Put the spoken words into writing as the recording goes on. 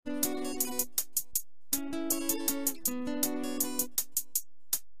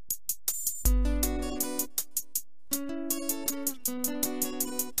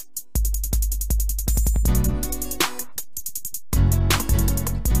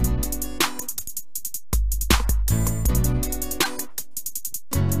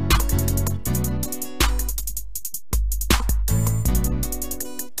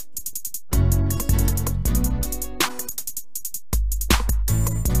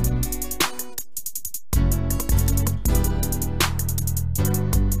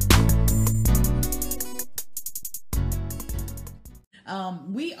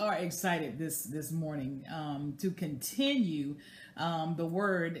excited this morning to continue the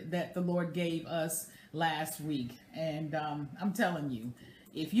word that the Lord gave us last week. And I'm telling you,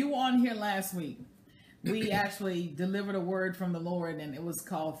 if you were on here last week, we actually delivered a word from the Lord, and it was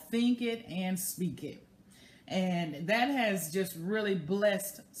called Think It and Speak It. And that has just really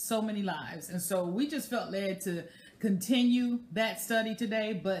blessed so many lives. And so we just felt led to continue that study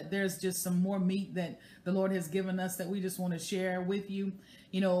today, but there's just some more meat that the Lord has given us that we just want to share with you,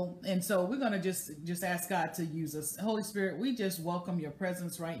 and so we're going to just ask God to use us. Holy Spirit, we just welcome your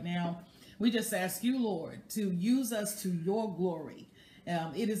presence right now. We just ask you, Lord, to use us to your glory.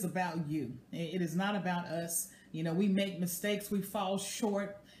 It is about you. It is not about us. We make mistakes. We fall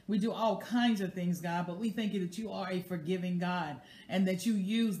short. We do all kinds of things, God, but we thank you that you are a forgiving God and that you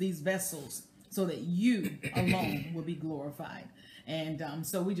use these vessels so that you alone will be glorified. And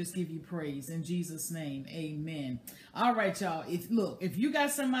so we just give you praise in Jesus' name. Amen. All right, y'all. If you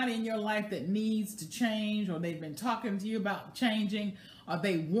got somebody in your life that needs to change, or they've been talking to you about changing, or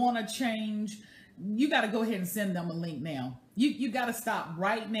they want to change, you got to go ahead and send them a link now. You got to stop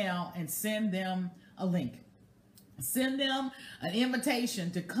right now and send them a link. Send them an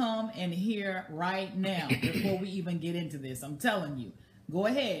invitation to come and hear right now before we even get into this. I'm telling you, go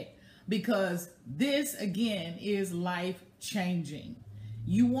ahead, because this again is life changing.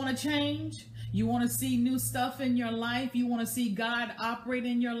 You want to change? You want to see new stuff in your life? You want to see God operate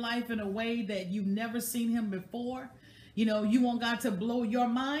in your life in a way that you've never seen him before? You want God to blow your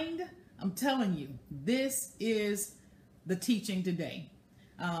mind? I'm telling you, this is the teaching today.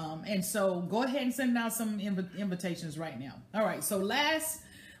 And so go ahead and send out some invitations right now. All right. So last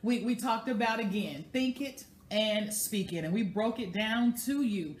week we talked about, again, think it and speak it. And we broke it down to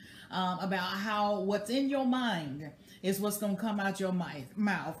you about how what's in your mind is what's going to come out your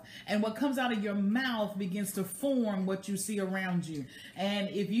mouth. And what comes out of your mouth begins to form what you see around you. And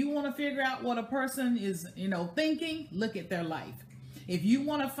if you want to figure out what a person is, thinking, look at their life. If you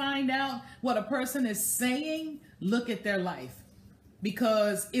want to find out what a person is saying, look at their life.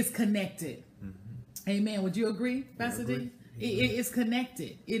 Because it's connected. Mm-hmm. Amen. Would you agree, Pastor D? It is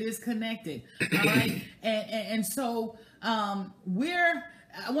connected. It is connected. All right. And so I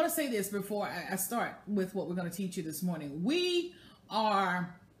want to say this before I start with what we're going to teach you this morning. We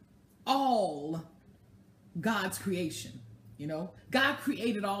are all God's creation. God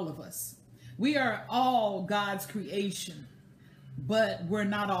created all of us. We are all God's creation, but we're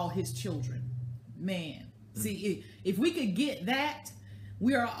not all his children. Man. See, if we could get that,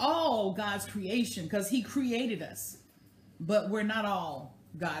 we are all God's creation because he created us, but we're not all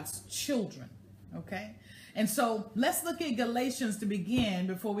God's children. Okay. And so let's look at Galatians to begin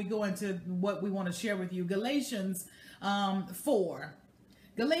before we go into what we want to share with you. Galatians 4.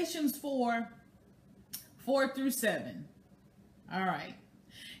 Galatians 4:4-7. All right.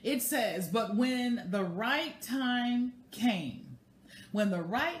 It says, but when the right time came,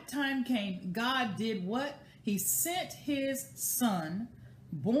 God did what? He sent his son,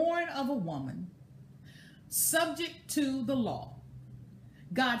 born of a woman, subject to the law.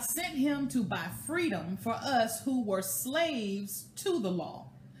 God sent him to buy freedom for us who were slaves to the law,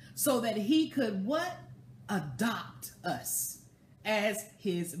 so that he could what? Adopt us as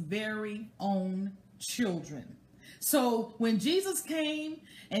his very own children. So when Jesus came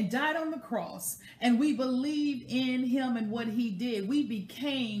and died on the cross and we believed in him and what he did, we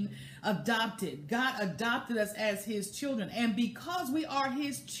became adopted. God adopted us as his children. And because we are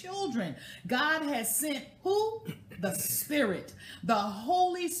his children, God has sent who? The Spirit, the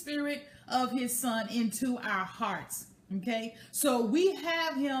Holy Spirit of his Son into our hearts. Okay, so we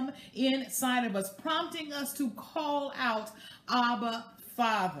have him inside of us, prompting us to call out, Abba,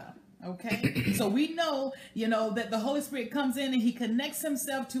 Father. Okay, so we know, that the Holy Spirit comes in and he connects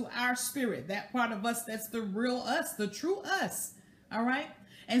himself to our spirit, that part of us that's the real us, the true us. All right.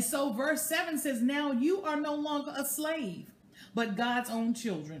 And so verse 7 says, now you are no longer a slave, but God's own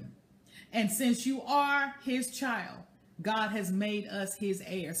children. And since you are his child, God has made us his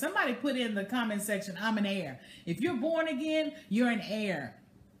heir. Somebody put in the comment section, I'm an heir. If you're born again, you're an heir.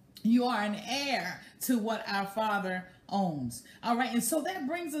 You are an heir to what our Father owns. All right. And so that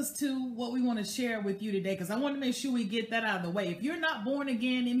brings us to what we want to share with you today, because I want to make sure we get that out of the way. If you're not born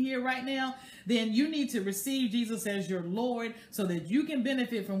again in here right now, then you need to receive Jesus as your Lord so that you can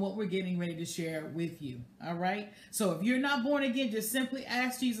benefit from what we're getting ready to share with you. All right. So if you're not born again, just simply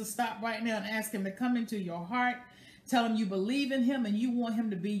ask Jesus, stop right now and ask him to come into your heart. Tell him you believe in him and you want him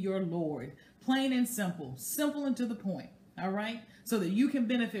to be your Lord. Plain and simple and to the point. All right. So that you can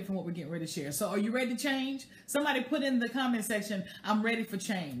benefit from what we're getting ready to share. So are you ready to change? Somebody put in the comment section, I'm ready for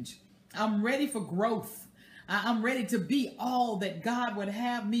change. I'm ready for growth. I'm ready to be all that God would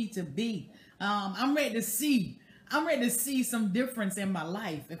have me to be. I'm ready to see. I'm ready to see some difference in my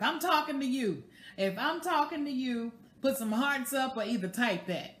life. If I'm talking to you, put some hearts up or either type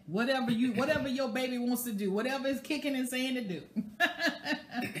that. Whatever your baby wants to do, whatever is kicking and saying to do.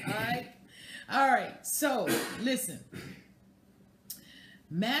 All right. So listen.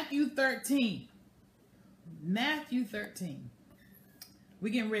 Matthew 13. We're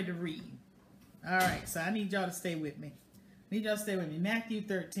getting ready to read. All right. So I need y'all to stay with me. Matthew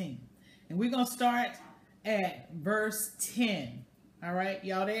 13. And we're going to start at verse 10. All right.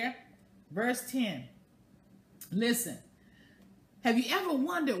 Y'all there? Verse 10. Listen. Have you ever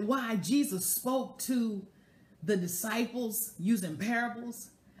wondered why Jesus spoke to the disciples using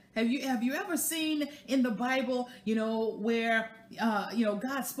parables? Have you ever seen in the Bible, where,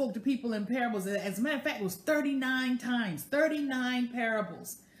 God spoke to people in parables? As a matter of fact, it was 39 times, 39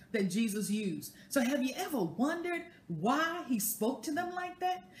 parables that Jesus used. So have you ever wondered why he spoke to them like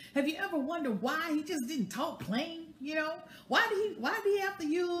that? Have you ever wondered why he just didn't talk plain? Why did he have to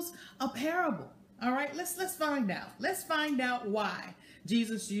use a parable? All right, let's find out. Let's find out why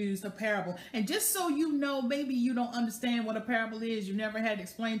Jesus used a parable. And just so you know, maybe you don't understand what a parable is, you never had it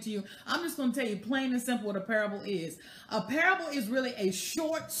explained to you, I'm just going to tell you plain and simple what a parable is. A parable is really a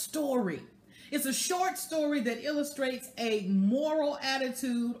short story. It's a short story that illustrates a moral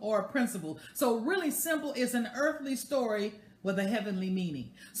attitude or a principle. So really simple, it's an earthly story with a heavenly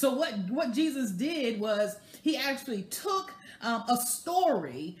meaning. So what Jesus did was he actually took a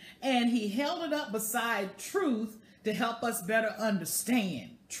story and he held it up beside truth to help us better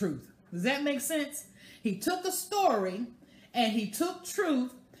understand truth. Does that make sense? He took a story and he took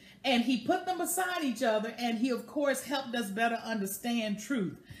truth and he put them beside each other, and he of course helped us better understand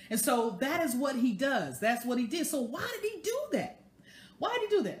truth. And so that is what he does. That's what he did. So why did he do that? Why did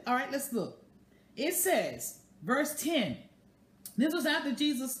he do that? All right, let's look. It says, verse 10, this was after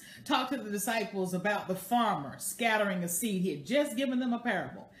Jesus talked to the disciples about the farmer scattering a seed. He had just given them a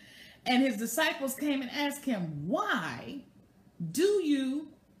parable. And his disciples came and asked him, why do you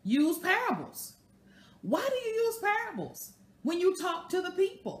use parables? Why do you use parables when you talk to the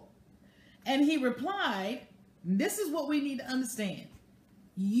people? And he replied, this is what we need to understand.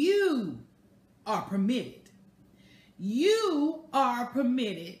 You are permitted. You are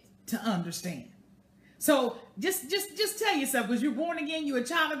permitted to understand. So just tell yourself, because you're born again, you're a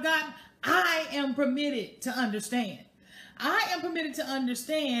child of God, I am permitted to understand. I am permitted to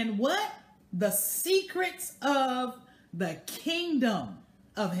understand what? The secrets of the kingdom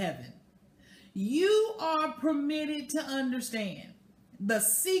of heaven. You are permitted to understand the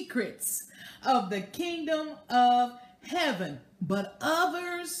secrets of the kingdom of heaven, but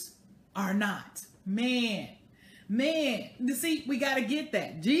others are not. Man, you see, we got to get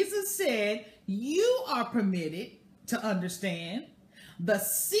that. Jesus said, you are permitted to understand the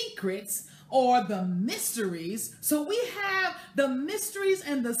secrets or the mysteries. So we have the mysteries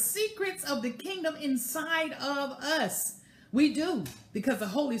and the secrets of the kingdom inside of us. We do, because the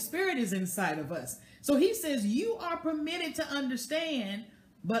Holy Spirit is inside of us. So he says you are permitted to understand,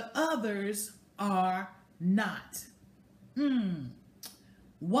 but others are not.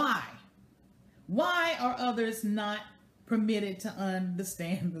 Why? Why are others not permitted to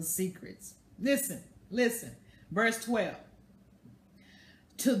understand the secrets? Listen. Verse 12.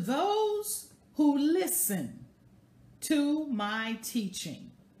 To those who listen to my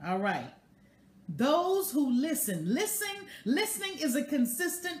teaching. All right. Those who listen. Listening is a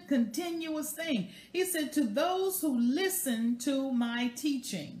consistent, continuous thing. He said, to those who listen to my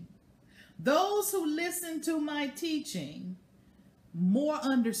teaching. Those who listen to my teaching, more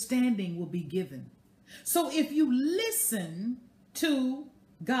understanding will be given. So if you listen to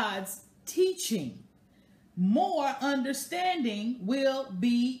God's teaching, more understanding will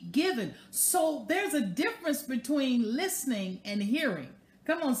be given. So there's a difference between listening and hearing.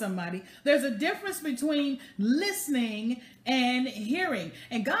 Come on, somebody. There's a difference between listening and hearing.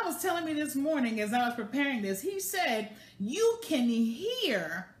 And God was telling me this morning as I was preparing this, he said, you can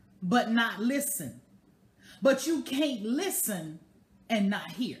hear but not listen. But you can't listen and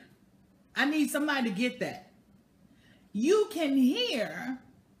not hear. I need somebody to get that. You can hear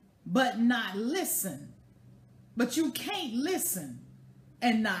but not listen. But you can't listen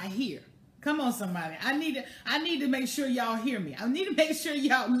and not hear. Come on, somebody. I need to make sure y'all hear me. I need to make sure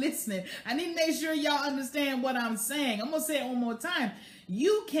y'all listening. I need to make sure y'all understand what I'm saying. I'm going to say it one more time.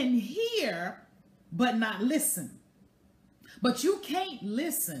 You can hear but not listen. But you can't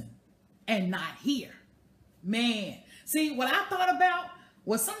listen and not hear. Man. See, what I thought about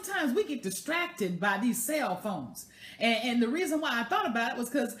Well, sometimes we get distracted by these cell phones. And the reason why I thought about it was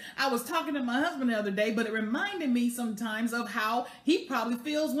because I was talking to my husband the other day, but it reminded me sometimes of how he probably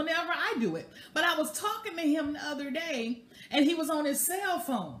feels whenever I do it. But I was talking to him the other day, and he was on his cell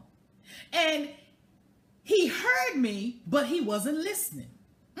phone. And he heard me, but he wasn't listening.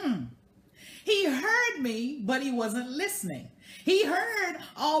 He heard me, but he wasn't listening. He heard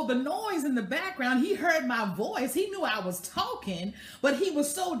all the noise in the background. He heard my voice. He knew I was talking, but he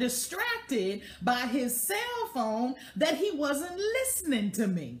was so distracted by his cell phone that he wasn't listening to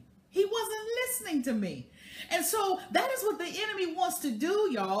me. He wasn't listening to me. And so that is what the enemy wants to do,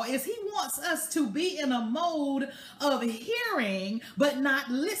 y'all, is he wants us to be in a mode of hearing, but not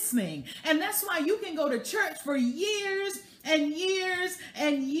listening. And that's why you can go to church for years and years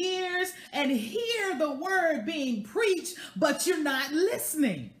and years and hear the word being preached, but you're not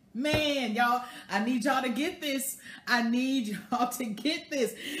listening. Man, y'all, I need y'all to get this. I need y'all to get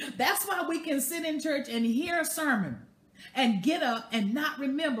this. That's why we can sit in church and hear a sermon and get up and not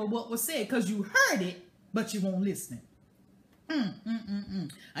remember what was said, because you heard it, but you won't listen.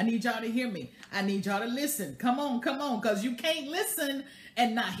 I need y'all to hear me. I need y'all to listen. Come on, because you can't listen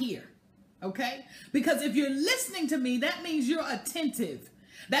and not hear. Okay? Because if you're listening to me, that means you're attentive.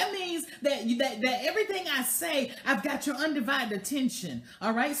 That means that everything I say, I've got your undivided attention.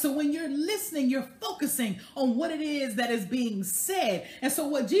 All right. So when you're listening, you're focusing on what it is that is being said. And so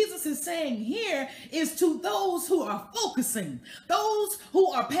what Jesus is saying here is to those who are focusing, those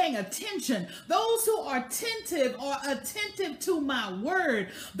who are paying attention, those who are attentive to my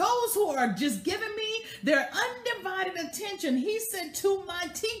word, those who are just giving me their undivided attention. He said, to my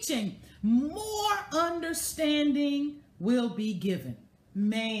teaching, more understanding will be given.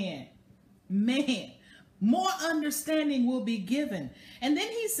 Man, more understanding will be given. And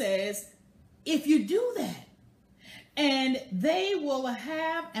then he says, if you do that, and they will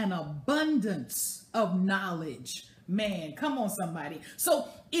have an abundance of knowledge. Man, come on, somebody. So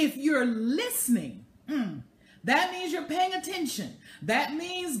if you're listening, that means you're paying attention. That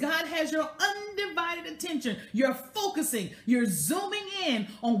means God has your undivided attention. You're focusing. You're zooming in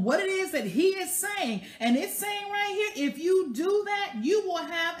on what it is that he is saying. And it's saying right here, if you do that, you will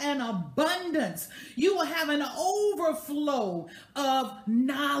have an abundance. You will have an overflow of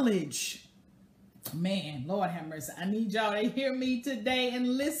knowledge. Man, Lord have mercy. I need y'all to hear me today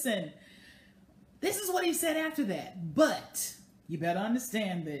and listen. This is what he said after that. But you better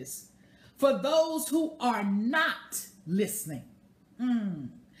understand this. For those who are not listening,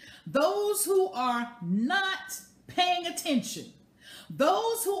 those who are not paying attention,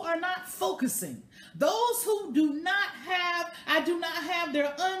 those who are not focusing, those who do not have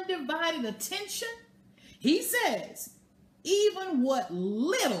their undivided attention, he says, even what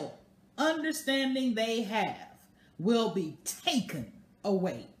little understanding they have will be taken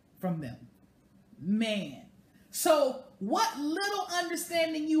away from them. Man. So what little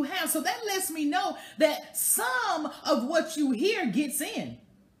understanding you have. So that lets me know that some of what you hear gets in.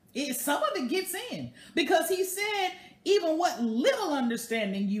 Some of it gets in. Because he said, even what little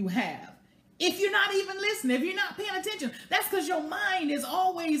understanding you have. If you're not even listening, if you're not paying attention, that's because your mind is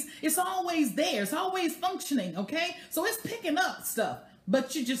always there. It's always functioning, okay? So it's picking up stuff,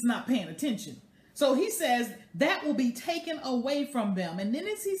 but you're just not paying attention. So he says that will be taken away from them. And then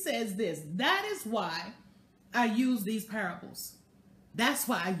he says this, that is why I use these parables. That's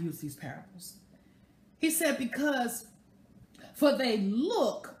why I use these parables. He said, because for they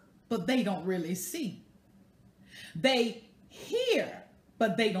look, but they don't really see. They hear,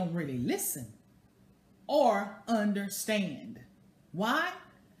 but they don't really listen or understand. Why?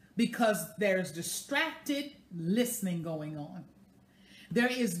 Because there's distracted listening going on.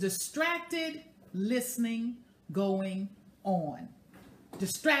 There is distracted listening going on.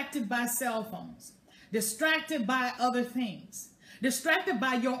 Distracted by cell phones. Distracted by other things. Distracted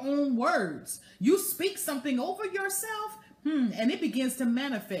by your own words. You speak something over yourself, and it begins to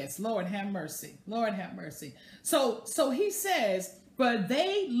manifest. Lord have mercy. Lord have mercy. So he says, but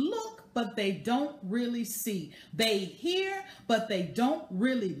they look, but they don't really see. They hear, but they don't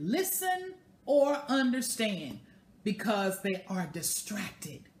really listen or understand because they are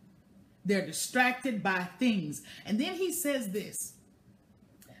distracted. They're distracted by things. And then he says this.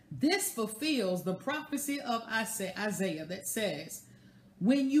 This fulfills the prophecy of Isaiah that says,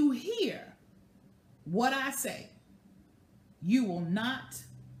 when you hear what I say, you will not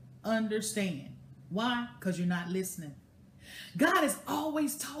understand. Why? Because you're not listening. God is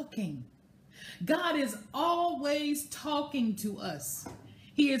always talking. God is always talking to us.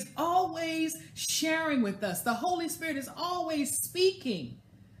 He is always sharing with us. The Holy Spirit is always speaking.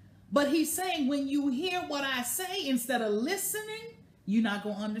 But he's saying, when you hear what I say, instead of listening, you're not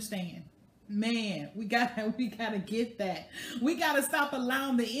going to understand. Man, we gotta get that. We gotta stop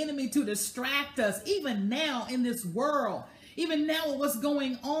allowing the enemy to distract us, even now in this world, even now with what's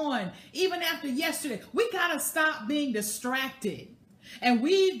going on, even after yesterday. We gotta stop being distracted, and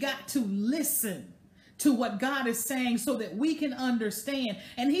we've got to listen to what God is saying so that we can understand.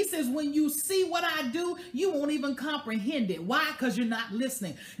 And he says, when you see what I do, you won't even comprehend it. Why? Because you're not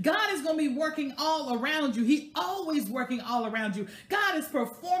listening. God is going to be working all around you. He's always working all around you. God is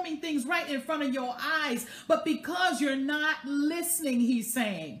performing things right in front of your eyes. But because you're not listening, he's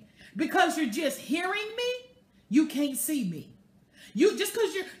saying, because you're just hearing me, you can't see me.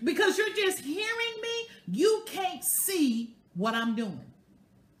 Because you're just hearing me, you can't see what I'm doing.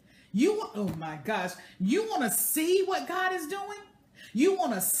 Oh my gosh, you want to see what God is doing? You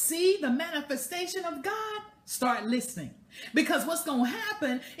want to see the manifestation of God? Start listening. Because what's going to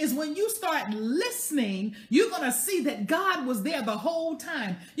happen is when you start listening, you're going to see that God was there the whole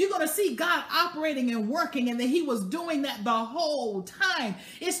time. You're going to see God operating and working, and that he was doing that the whole time.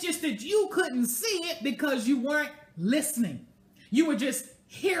 It's just that you couldn't see it because you weren't listening. You were just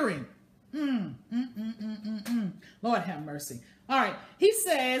hearing. Lord have mercy. All right. He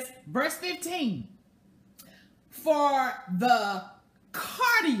says, verse 15, for the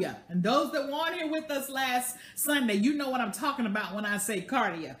cardia, and those that were on here with us last Sunday, you know what I'm talking about when I say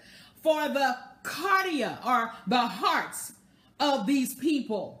cardia. For the cardia, or the hearts of these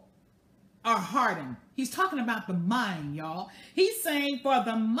people, are hardened. He's talking about the mind, y'all. He's saying, for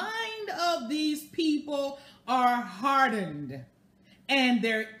the mind of these people are hardened, and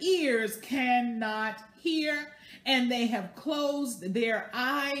their ears cannot hear, and they have closed their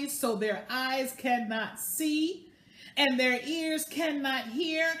eyes, so their eyes cannot see, and their ears cannot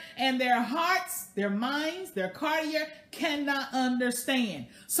hear, and their hearts, their minds, their cardia cannot understand.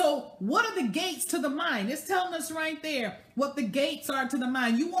 So what are the gates to the mind? It's telling us right there what the gates are to the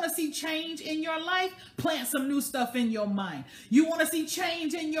mind. You want to see change in your life? Plant some new stuff in your mind. You want to see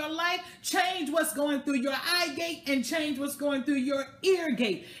change in your life? Change what's going through your eye gate and change what's going through your ear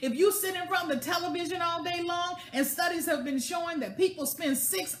gate. If you sit in front of the television all day long, and studies have been showing that people spend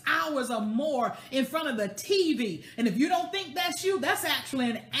 6 hours or more in front of the TV. And if you don't think that's you, that's actually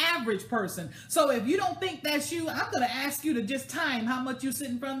an average person. So if you don't think that's you, I'm going to ask you to just time how much you sit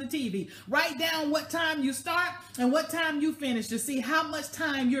in front of the TV. Write down what time you start and what time you finish to see how much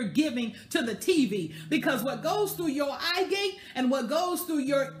time you're giving to the TV. Because what goes through your eye gate and what goes through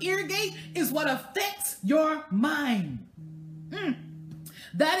your ear gate is what affects your mind.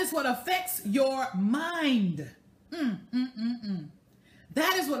 That is what affects your mind.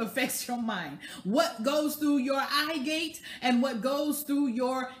 That is what affects your mind. What goes through your eye gate and what goes through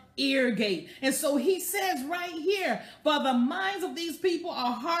your ear gate. And so he says right here, for the minds of these people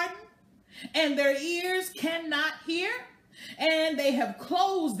are hardened, and their ears cannot hear, and they have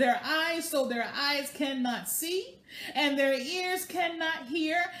closed their eyes, so their eyes cannot see, and their ears cannot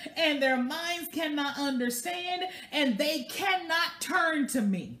hear, and their minds cannot understand, and they cannot turn to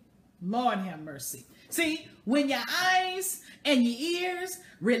me. Lord have mercy. See, when your eyes and your ears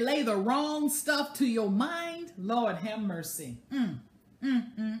relay the wrong stuff to your mind, Lord have mercy.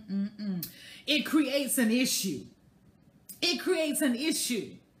 It creates an issue. It creates an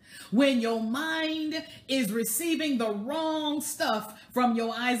issue when your mind is receiving the wrong stuff from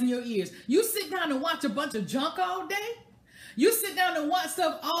your eyes and your ears. You sit down and watch a bunch of junk all day. You sit down and watch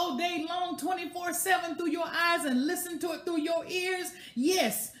stuff all day long, 24/7 through your eyes and listen to it through your ears.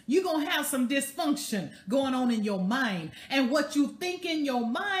 Yes, you're going to have some dysfunction going on in your mind. And what you think in your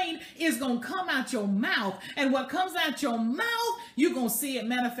mind is going to come out your mouth. And what comes out your mouth, you're going to see it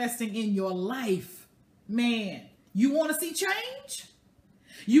manifesting in your life. Man, you want to see change?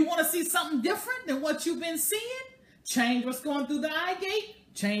 You want to see something different than what you've been seeing? Change what's going through the eye gate.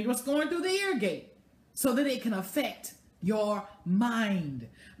 Change what's going through the ear gate so that it can affect your mind.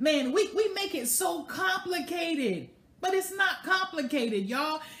 Man, we make it so complicated, but it's not complicated,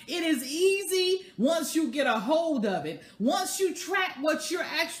 y'all. It is easy once you get a hold of it. Once you track what you're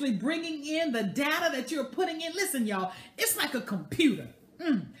actually bringing in, the data that you're putting in. Listen, y'all, it's like a computer.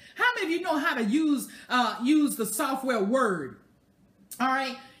 How many of you know how to use the software Word? All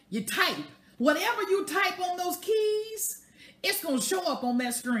right, you type. Whatever you type on those keys, it's going to show up on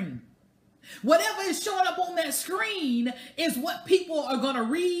that screen. Whatever is showing up on that screen is what people are going to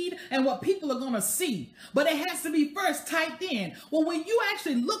read and what people are going to see. But it has to be first typed in. Well, when you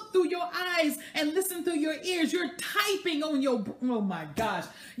actually look through your eyes and listen through your ears, you're typing on your, oh my gosh,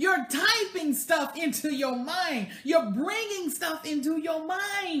 you're typing stuff into your mind. You're bringing stuff into your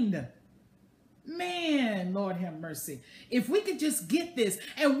mind. Man, Lord have mercy. If we could just get this,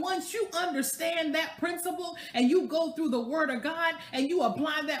 and once you understand that principle and you go through the word of God and you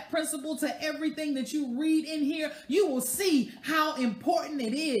apply that principle to everything that you read in here, you will see how important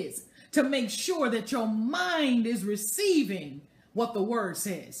it is to make sure that your mind is receiving what the word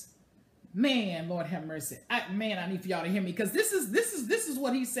says. Man, Lord have mercy. I need for y'all to hear me, because this is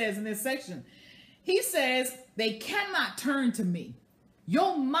what he says in this section. He says, they cannot turn to me.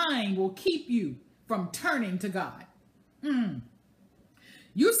 Your mind will keep you from turning to God.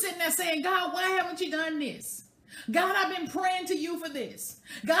 You sitting there saying, God, why haven't you done this? God, I've been praying to you for this.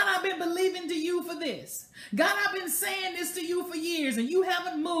 God, I've been believing to you for this. God, I've been saying this to you for years and you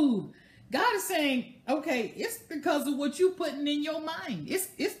haven't moved. God is saying, okay, it's because of what you're putting in your mind. It's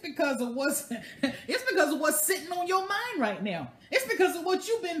because of what's sitting on your mind right now. It's because of what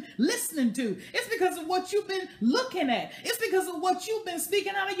you've been listening to. It's because of what you've been looking at. It's because of what you've been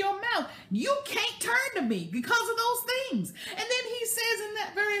speaking out of your mouth. You can't turn to me because of those things. And then he says in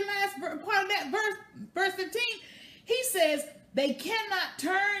that very last part of that verse 15, he says, they cannot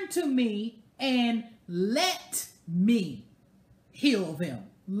turn to me and let me heal them.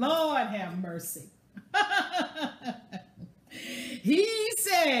 Lord have mercy. He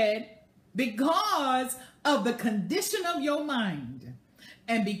said, because of the condition of your mind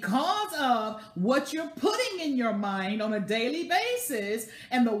and because of what you're putting in your mind on a daily basis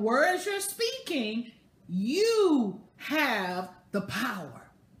and the words you're speaking, you have the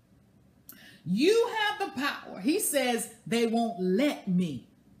power. You have the power. He says, they won't let me.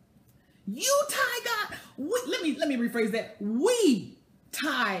 You tie God. Let me rephrase that. We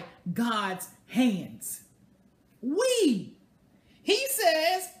tie God's hands. He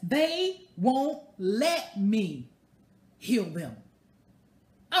says they won't let me heal them.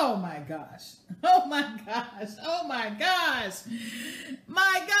 Oh my gosh. Oh my gosh. Oh my gosh.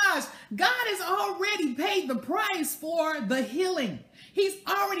 My gosh. God has already paid the price for the healing. He's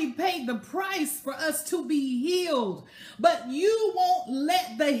already paid the price for us to be healed. But you won't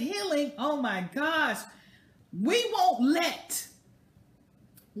let the healing, oh my gosh. We won't let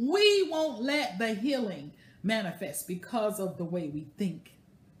the healing manifest because of the way we think,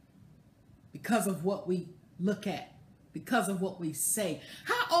 because of what we look at, because of what we say.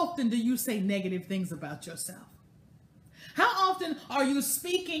 How often do you say negative things about yourself? How often are you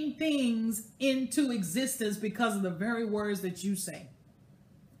speaking things into existence because of the very words that you say?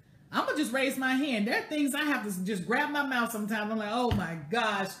 I'm going to just raise my hand. There are things I have to just grab my mouth sometimes. I'm like, oh my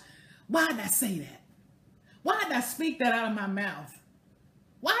gosh, why did I say that? Why did I speak that out of my mouth?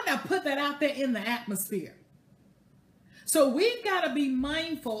 Why did I put that out there in the atmosphere? So we've got to be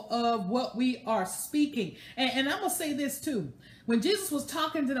mindful of what we are speaking. And I'm going to say this too. When Jesus was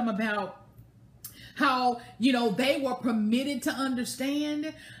talking to them about how, they were permitted to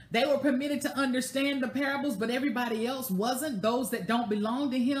understand. They were permitted to understand the parables, but everybody else wasn't. Those that don't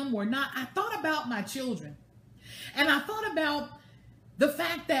belong to him were not. I thought about my children. And I thought about the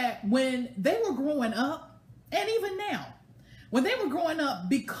fact that when they were growing up, and even now, when they were growing up,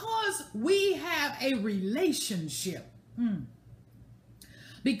 because we have a relationship,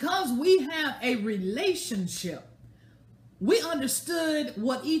 we understood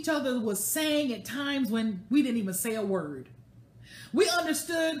what each other was saying at times when we didn't even say a word. We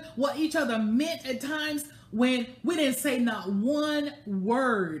understood what each other meant at times when we didn't say not one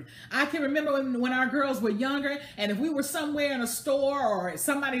word. I can remember when our girls were younger, and if we were somewhere in a store or at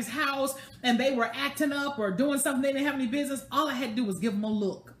somebody's house and they were acting up or doing something they didn't have any business, all I had to do was give them a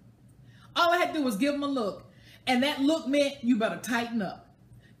look. And that look meant you better tighten up.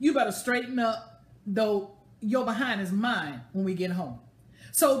 You better straighten up, though your behind is mine when we get home.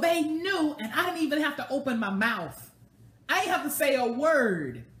 So they knew, and I didn't even have to open my mouth. I didn't have to say a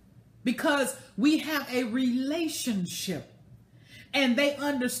word. Because we have a relationship, and they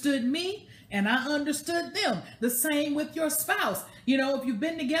understood me and I understood them. The same with your spouse. If you've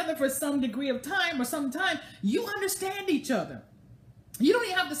been together for some degree of time or some time, you understand each other. You don't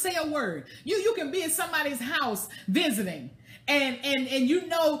even have to say a word. You can be at somebody's house visiting and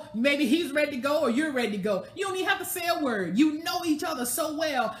maybe he's ready to go or you're ready to go. You don't even have to say a word. You know each other so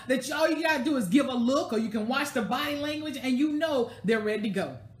well that all you got to do is give a look, or you can watch the body language and they're ready to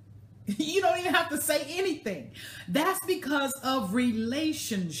go. You don't even have to say anything. That's because of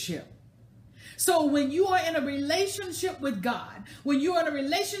relationship. So when you are in a relationship with God, when you are in a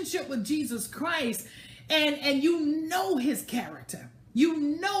relationship with Jesus Christ, and you know his character, you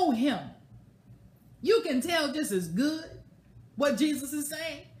know him, you can tell just as good what Jesus is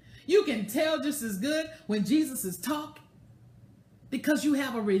saying. You can tell just as good when Jesus is talking, because you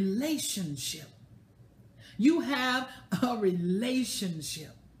have a relationship. You have a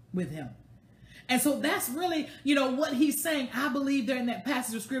relationship with him. And so that's really, you know, what he's saying. I believe there in that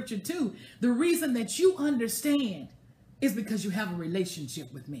passage of scripture too. The reason that you understand is because you have a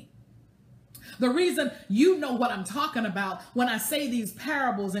relationship with me. The reason you know what I'm talking about when I say these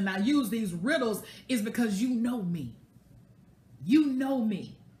parables and I use these riddles is because you know me. You know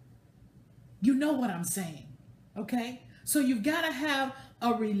me. You know what I'm saying. Okay? So you've got to have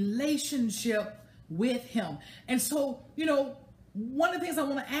a relationship with him. And so, you know, one of the things I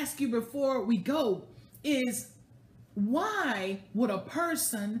want to ask you before we go is, why would a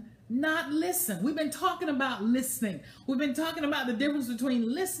person not listen? We've been talking about listening. We've been talking about the difference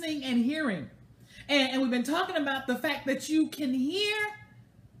between listening and hearing. And we've been talking about the fact that you can hear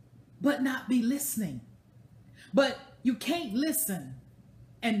but not be listening. But you can't listen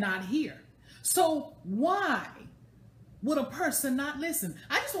and not hear. So why would a person not listen?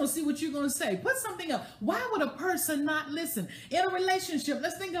 I just want to see what you're going to say. Put something up. Why would a person not listen? In a relationship,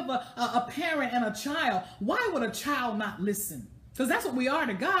 let's think of a parent and a child. Why would a child not listen? Because that's what we are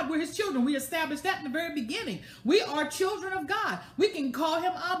to God. We're his children. We established that in the very beginning. We are children of God. We can call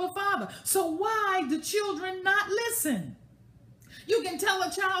him Abba Father. So why do children not listen? You can tell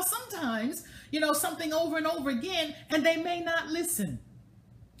a child sometimes, you know, something over and over again, and they may not listen.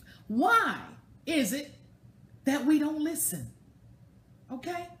 Why is it that we don't listen?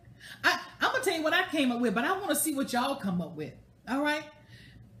 Okay? I'm going to tell you what I came up with, but I want to see what y'all come up with. All right?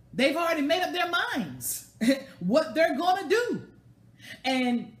 They've already made up their minds what they're going to do.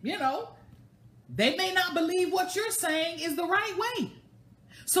 And, you know, they may not believe what you're saying is the right way.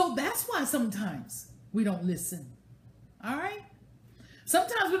 So that's why sometimes we don't listen. All right?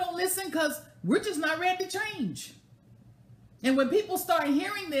 Sometimes we don't listen because we're just not ready to change. And when people start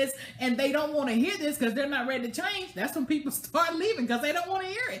hearing this and they don't want to hear this because they're not ready to change, that's when people start leaving because they don't want to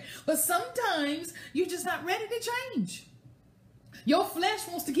hear it. But sometimes you're just not ready to change. Your flesh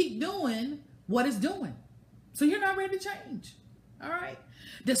wants to keep doing what it's doing. So you're not ready to change. All right?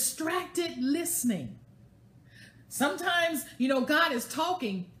 Distracted listening. Sometimes, you know, God is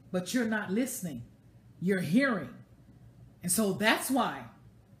talking, but you're not listening. You're hearing. And so that's why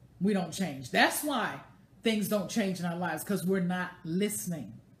we don't change. That's why things don't change in our lives, because we're not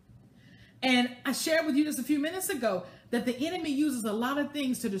listening. And I shared with you just a few minutes ago that the enemy uses a lot of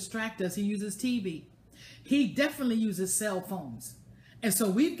things to distract us. He uses TV. He definitely uses cell phones. And so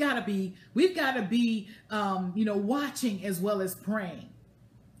we've got to be, you know, watching as well as praying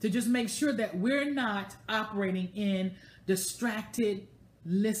to just make sure that we're not operating in distracted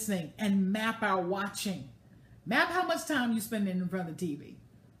listening, and map our watching. Map how much time you're spending in front of the TV.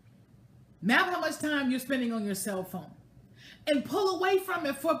 Map how much time you're spending on your cell phone. And pull away from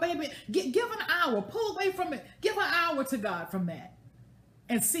it for, baby, give an hour. Pull away from it. Give an hour to God from that.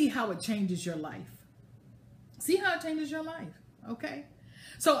 And see how it changes your life. See how it changes your life. Okay?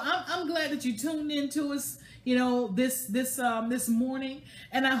 So I'm glad that you tuned in to us, you know, this morning.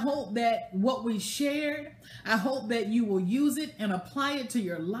 And I hope that what we shared, I hope that you will use it and apply it to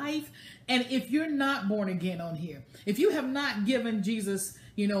your life. And if you're not born again on here, if you have not given Jesus,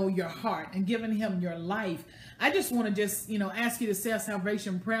 you know, your heart and given him your life, I just want to you know, ask you to say a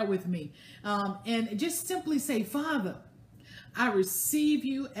salvation prayer with me. And just simply say, Father, I receive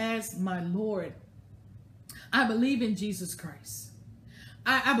you as my Lord. I believe in Jesus Christ.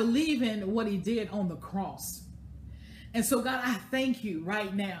 I believe in what he did on the cross. And so, God, I thank you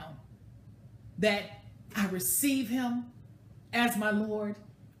right now that I receive him as my Lord.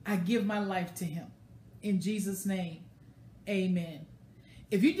 I give my life to him. In Jesus' name, amen.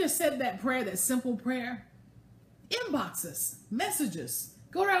 If you just said that prayer, that simple prayer, inbox us, message us,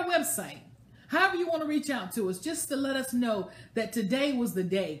 go to our website. However you want to reach out to us, just to let us know that today was the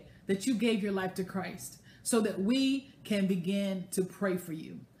day that you gave your life to Christ, so that we can begin to pray for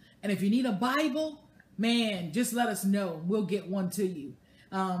you. And if you need a Bible, man, just let us know. We'll get one to you.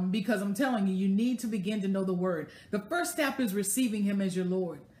 Because I'm telling you, you need to begin to know the word. The first step is receiving him as your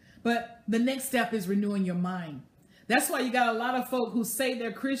Lord. But the next step is renewing your mind. That's why you got a lot of folk who say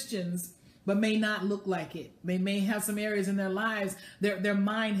they're Christians, but may not look like it. They may have some areas in their lives their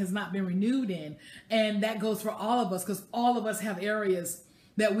mind has not been renewed in. And that goes for all of us, because all of us have areas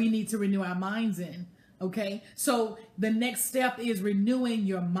that we need to renew our minds in. Okay, so the next step is renewing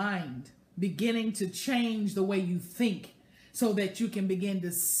your mind, beginning to change the way you think so that you can begin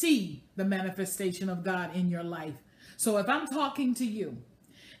to see the manifestation of God in your life. So if I'm talking to you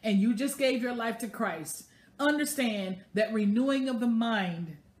and you just gave your life to Christ, understand that renewing of the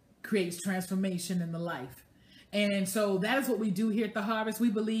mind creates transformation in the life. And so that is what we do here at The Harvest. We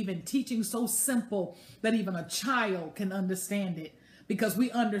believe in teaching so simple that even a child can understand it, because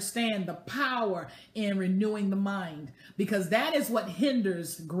we understand the power in renewing the mind, because that is what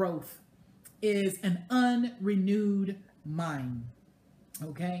hinders growth. is an unrenewed mind.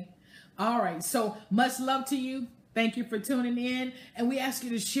 Okay. All right. So much love to you. Thank you for tuning in. And we ask you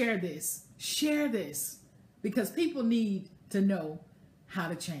to share this. Share this because people need to know how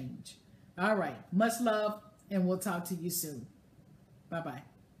to change. All right. Much love, and we'll talk to you soon. Bye-bye.